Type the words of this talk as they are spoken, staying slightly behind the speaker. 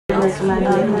Hey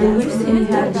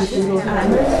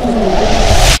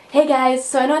guys,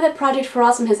 so I know that Project for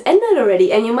Awesome has ended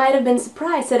already, and you might have been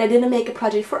surprised that I didn't make a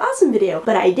Project for Awesome video,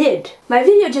 but I did. My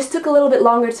video just took a little bit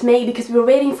longer to make because we were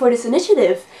waiting for this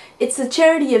initiative. It's a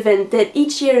charity event that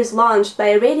each year is launched by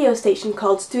a radio station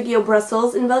called Studio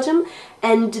Brussels in Belgium,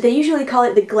 and they usually call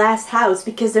it the Glass House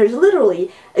because there's literally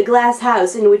a glass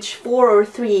house in which 4 or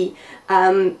 3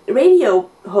 radio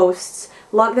hosts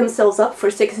lock themselves up for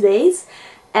 6 days,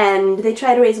 and they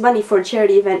try to raise money for a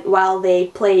charity event while they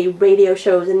play radio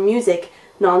shows and music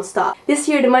non-stop. This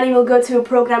year the money will go to a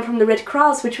program from the Red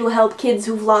Cross which will help kids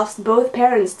who've lost both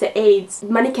parents to AIDS.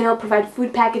 Money can help provide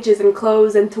food packages and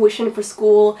clothes and tuition for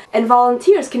school, and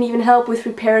volunteers can even help with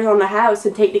repairs on the house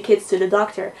and take the kids to the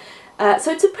doctor.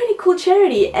 So it's a pretty cool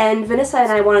charity, and Vanessa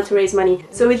and I wanted to raise money,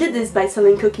 so we did this by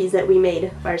selling cookies that we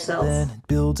made ourselves. Then it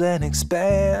builds and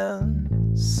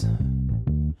expands,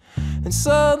 and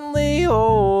suddenly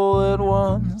all at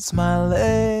once my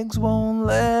legs won't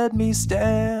let me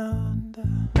stand.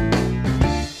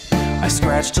 I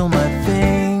scratch till my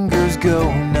fingers go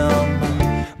numb,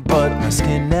 but my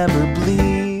skin never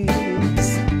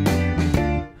bleeds.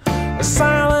 A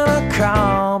silent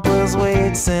accomplice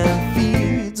waits and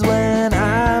feeds when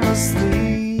I'm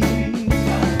asleep.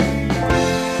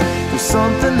 There's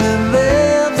something that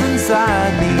lives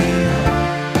inside me,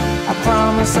 I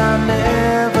promise I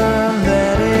never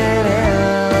let it end.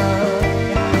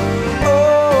 Oh,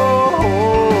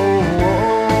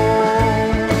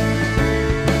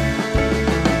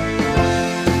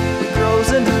 it grows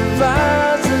and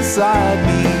divides inside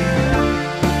me.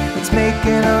 It's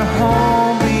making a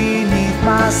home beneath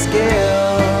my skin.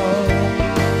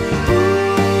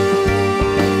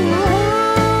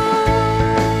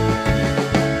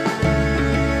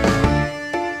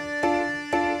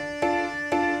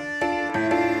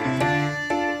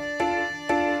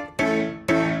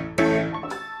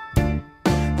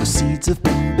 The seeds have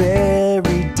been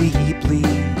buried deeply,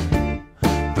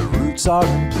 the roots are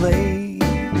in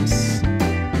place.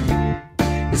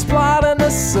 It's blotting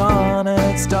the sun and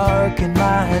it's darkened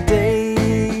my days.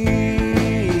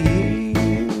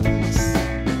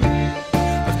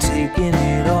 I've taken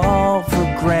it all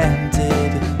for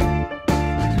granted,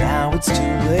 and now it's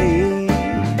too late.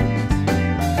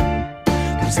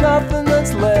 There's nothing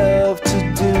that's left to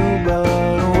do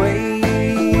but wait.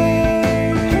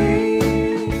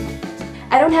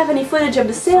 I don't have any footage of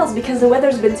the sales because the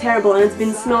weather's been terrible and it's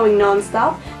been snowing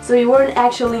non-stop, so we weren't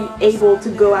actually able to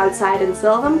go outside and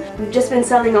sell them. We've just been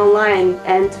selling online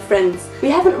and to friends. We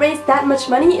haven't raised that much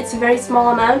money, it's a very small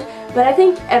amount, but I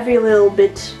think every little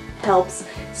bit helps.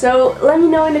 So let me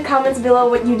know in the comments below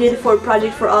what you did for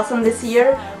Project for Awesome this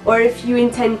year, or if you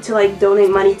intend to donate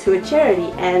money to a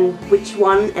charity, and which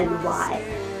one and why.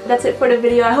 That's it for the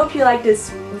video. I hope you liked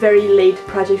this very late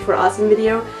Project for Awesome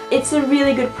video. It's a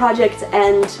really good project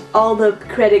and all the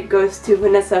credit goes to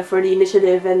Vanessa for the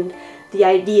initiative and the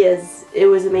ideas. It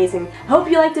was amazing. I hope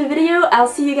you liked the video. I'll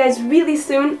see you guys really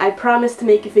soon. I promise to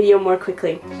make a video more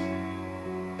quickly.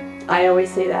 I always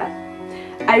say that.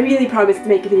 I really promise to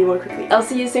make a video more quickly. I'll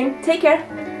see you soon. Take care.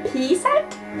 Peace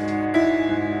out.